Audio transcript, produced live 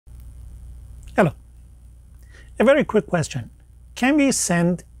A very quick question. Can we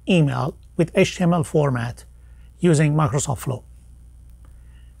send email with HTML format using Microsoft Flow?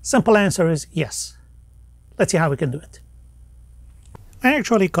 Simple answer is yes. Let's see how we can do it. I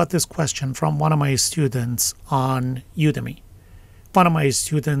actually got this question from one of my students on Udemy. One of my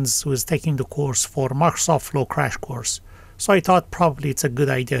students was taking the course for Microsoft Flow Crash Course, so I thought probably it's a good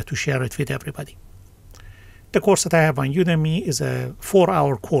idea to share it with everybody. The course that I have on Udemy is a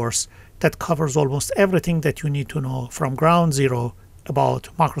 4-hour course that covers almost everything that you need to know from ground zero about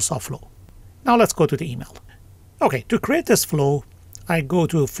Microsoft Flow. Now let's go to the email. Okay, to create this flow, I go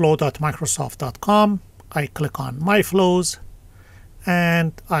to flow.microsoft.com, I click on My Flows,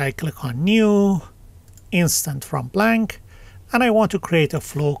 and I click on New, Instant from Blank, and I want to create a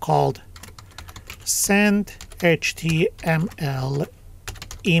flow called Send HTML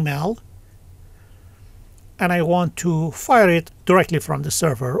Email, and I want to fire it directly from the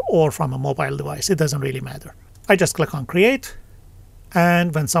server or from a mobile device. It doesn't really matter. I just click on Create,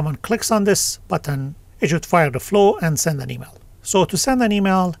 and when someone clicks on this button, it should fire the flow and send an email. So to send an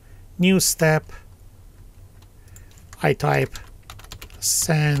email, new step, I type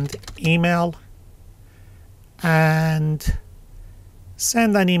send email and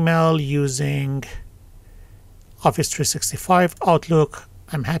send an email using Office 365 Outlook.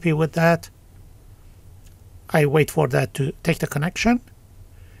 I'm happy with that. I wait for that to take the connection.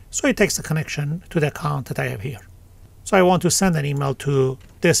 So it takes the connection to the account that I have here. So I want to send an email to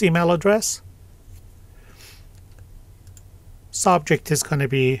this email address. Subject is going to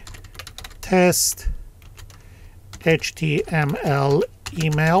be test HTML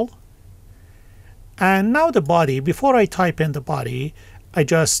email. And now the body, before I type in the body, I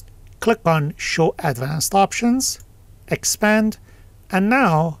just click on Show Advanced Options, expand, and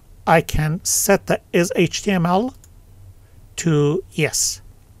now I can set the is HTML to yes.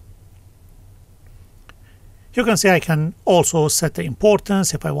 You can see I can also set the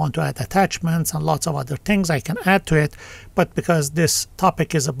importance if I want to add attachments and lots of other things I can add to it. But because this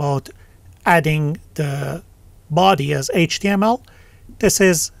topic is about adding the body as HTML, this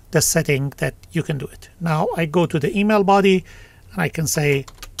is the setting that you can do it. Now I go to the email body and I can say,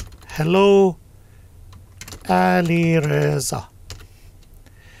 hello, Alireza.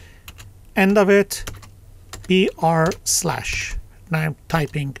 End of it, BR/. Now I'm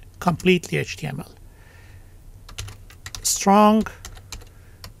typing completely HTML. Strong,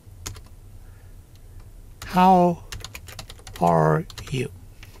 how are you?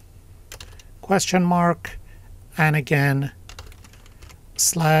 Question mark, and again,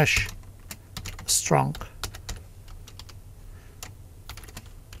 /strong.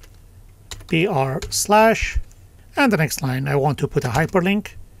 BR/. And the next line, I want to put a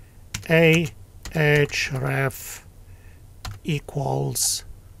hyperlink. Ahref equals,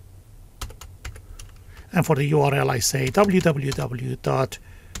 and for the URL I say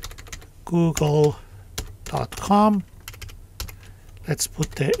www.google.com. Let's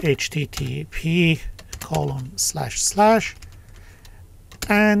put the http://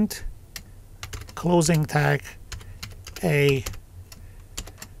 and closing tag a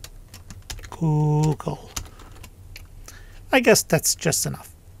Google. I guess that's just enough.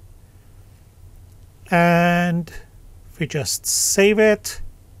 And we just save it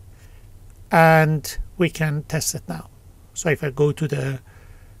and we can test it now. So if I go to the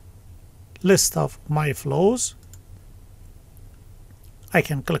list of my flows, I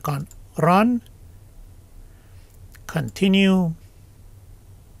can click on Run, Continue,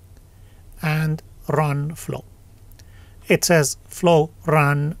 and Run Flow. It says flow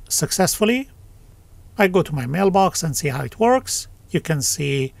run successfully. I go to my mailbox and see how it works. You can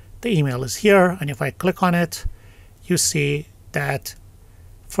see the email is here, and if I click on it, you see that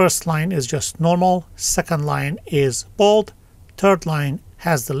first line is just normal, second line is bold, third line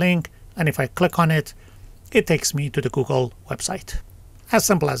has the link, and if I click on it, it takes me to the Google website. As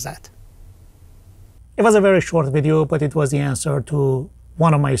simple as that. It was a very short video, but it was the answer to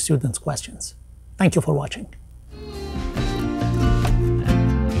one of my students' questions. Thank you for watching.